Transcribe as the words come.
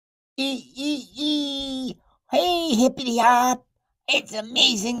E. Hey, hippity hop. It's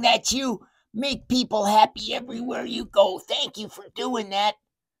amazing that you make people happy everywhere you go. Thank you for doing that.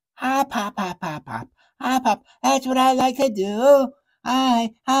 Hop, hop, hop, hop, hop. Hop, hop. That's what I like to do.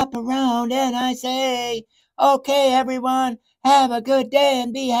 I hop around and I say, okay, everyone, have a good day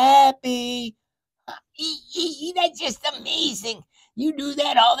and be happy. That's just amazing. You do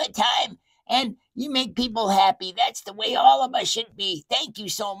that all the time and you make people happy. That's the way all of us should be. Thank you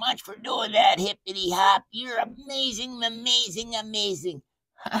so much for doing that, Hippity Hop. You're amazing, amazing, amazing.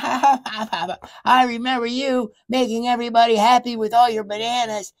 I remember you making everybody happy with all your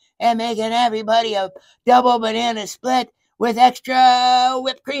bananas and making everybody a double banana split with extra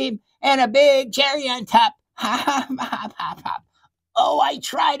whipped cream and a big cherry on top. Oh, I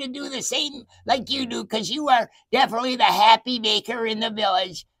try to do the same like you do because you are definitely the happy maker in the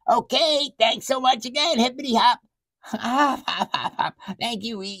village. Okay, thanks so much again, hippity hop. Hop, hop, hop, hop. Thank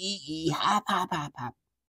you, hop, hop, hop, hop.